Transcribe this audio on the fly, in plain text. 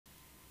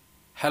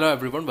Hello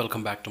everyone,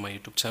 welcome back to my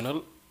YouTube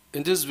channel.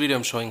 In this video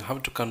I'm showing how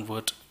to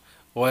convert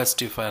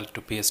OST file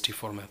to PST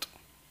format.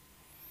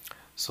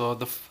 So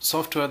the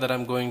software that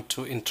I'm going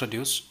to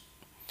introduce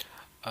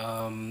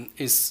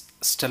is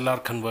Stellar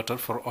Converter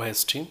for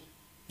OST,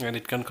 and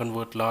it can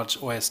convert large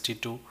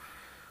OST to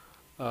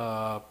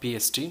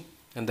PST,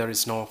 and there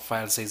is no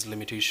file size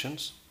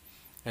limitations,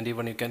 and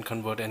even you can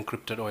convert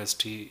encrypted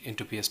OST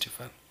into PST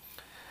file.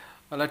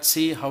 Let's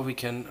see how we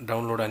can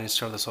download and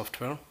install the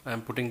software.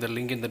 I'm putting the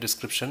link in the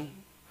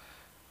description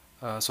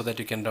so that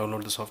you can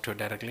download the software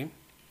directly,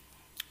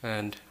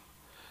 and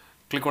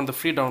click on the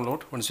free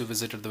download once you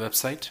visited the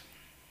website.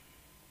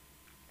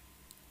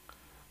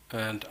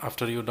 And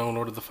after you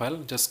download the file,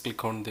 just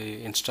click on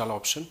the install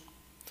option.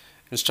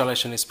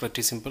 Installation is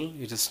pretty simple.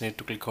 You just need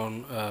to click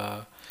on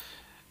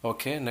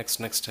OK,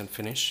 next, and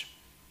finish.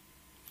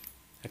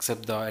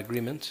 Accept the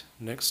agreement,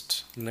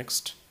 next. You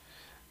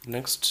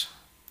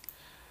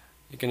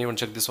can even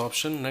check this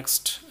option,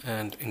 next,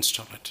 and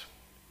install it.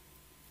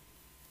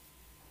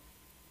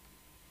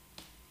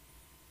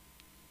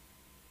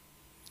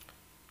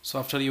 So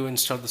after you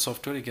install the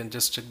software, you can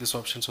just check this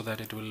option so that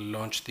it will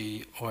launch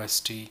the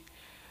OST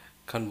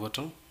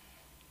converter.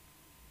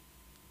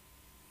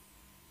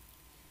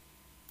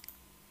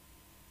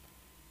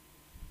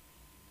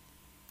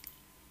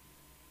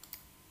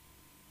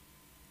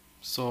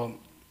 So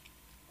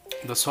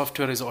the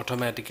software is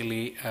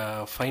automatically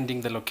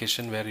finding the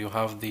location where you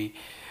have the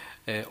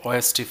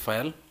OST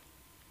file,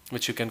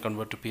 which you can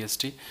convert to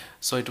PST.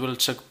 So it will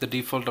check the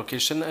default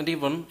location, and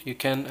even you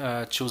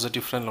can choose a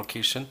different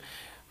location.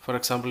 For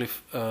example,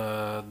 if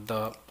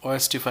the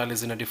OST file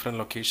is in a different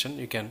location,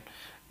 you can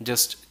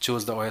just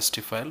choose the OST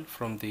file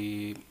from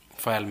the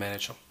file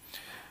manager.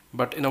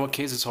 But in our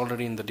case, it's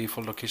already in the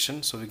default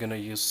location, so we're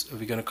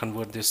gonna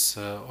convert this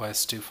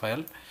OST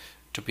file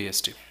to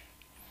PST.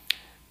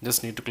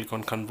 Just need to click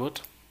on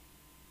convert.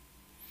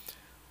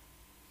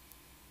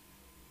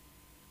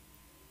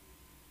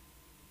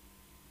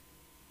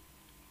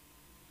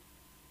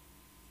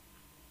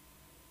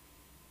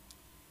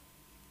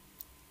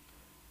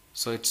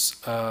 So it's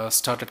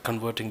started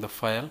converting the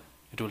file.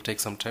 It will take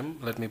some time.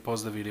 Let me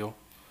pause the video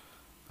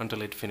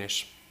until it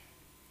finishes.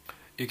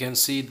 You can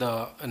see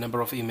the number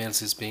of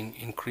emails is being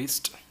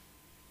increased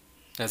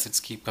as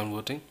it's keep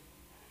converting,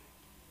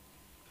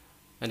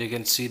 and you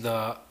can see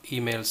the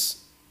emails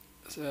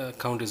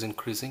count is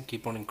increasing,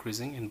 keep on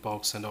increasing,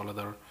 inbox and all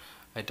other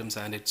items,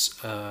 and it's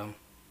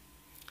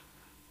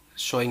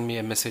showing me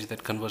a message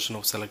that conversion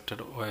of selected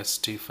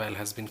OST file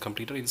has been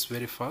completed. It's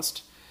very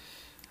fast.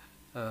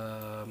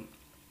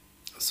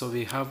 So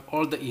we have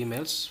all the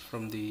emails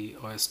from the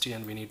OST,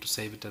 and we need to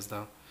save it as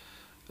the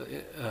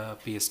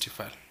PST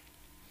file.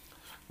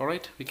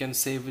 Alright, we can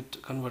save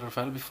it converter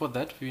file. Before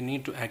that, we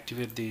need to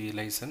activate the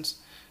license.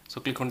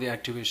 So click on the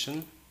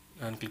activation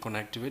and click on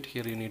activate.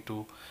 Here you need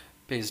to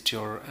paste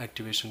your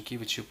activation key,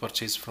 which you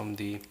purchased from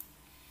the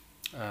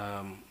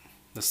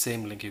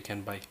same link you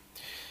can buy.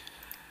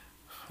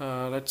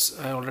 I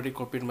already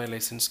copied my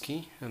license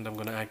key, and I'm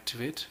gonna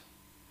activate.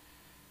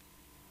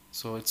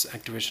 So its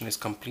activation is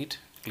complete.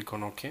 Click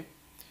on OK,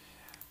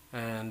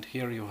 and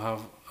here you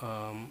have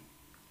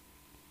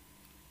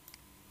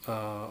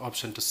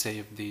option to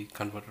save the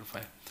converted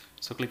file.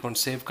 So click on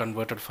save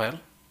converted file,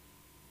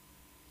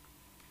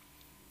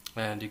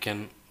 and you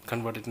can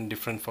convert it in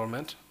different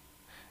format,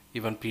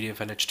 even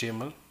PDF and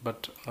HTML,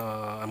 but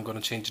I'm going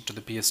to change it to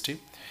the PST.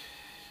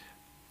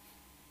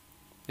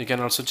 You can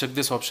also check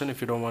this option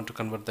if you don't want to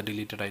convert the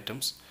deleted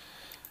items,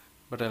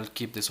 but I'll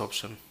keep this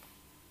option.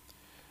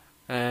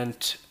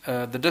 And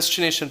the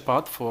destination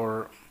path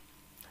for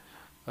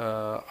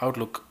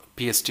Outlook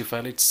PST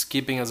file, it's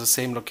keeping as the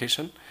same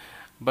location,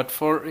 but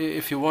for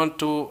if you want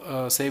to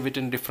save it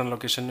in different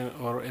location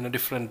or in a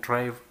different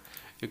drive,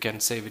 you can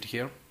save it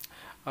here.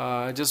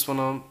 I just want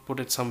to put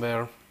it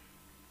somewhere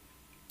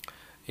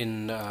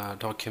in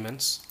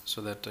documents so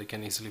that I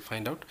can easily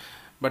find out,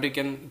 but you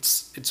can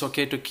it's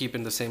okay to keep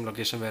in the same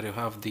location where you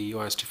have the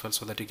OST file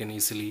so that you can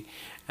easily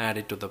add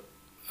it to the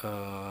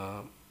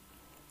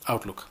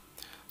Outlook.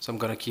 So I'm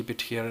gonna keep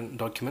it here in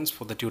documents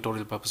for the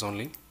tutorial purpose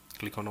only.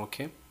 Click on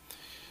OK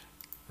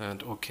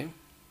and OK.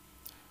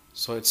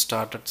 So it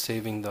started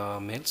saving the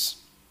mails.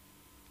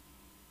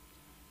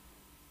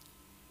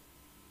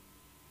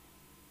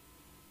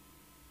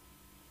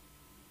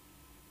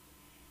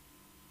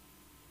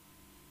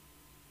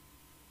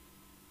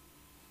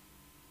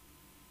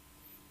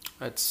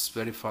 It's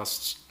very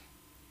fast.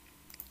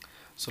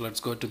 So let's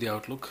go to the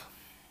Outlook.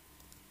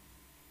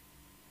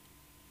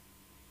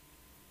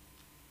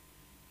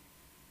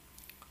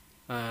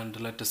 And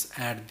let us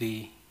add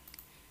the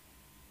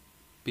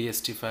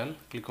PST file.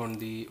 Click on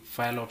the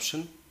file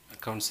option,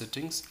 account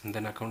settings, and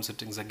then account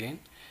settings again,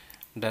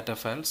 data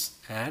files,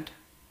 add.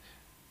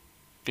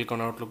 Click on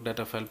Outlook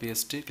data file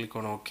PST, click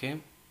on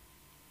OK,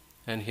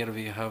 and here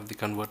we have the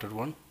converted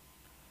one.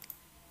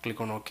 Click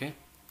on OK,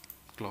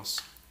 close.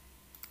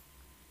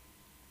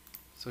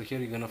 So here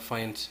you're gonna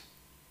find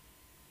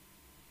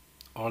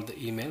all the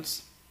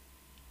emails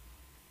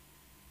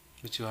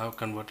which you have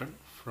converted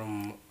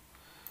from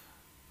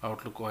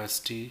Outlook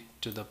OST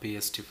to the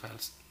PST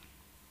files.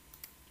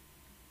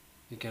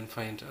 You can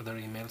find other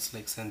emails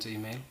like sent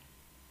email,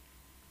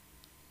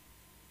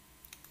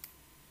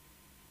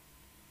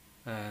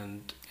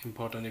 and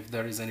important, if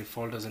there is any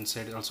folders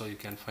inside also you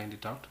can find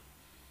it out,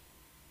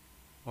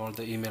 or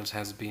the emails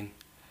has been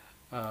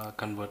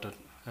converted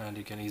and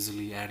you can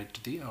easily add it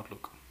to the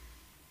Outlook.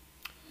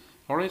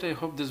 Alright, I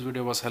hope this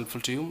video was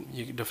helpful to you.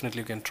 You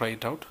definitely can try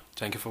it out.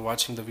 Thank you for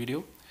watching the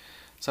video.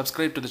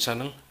 Subscribe to the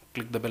channel,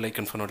 click the bell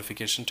icon for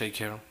notification. Take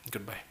care.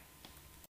 Goodbye.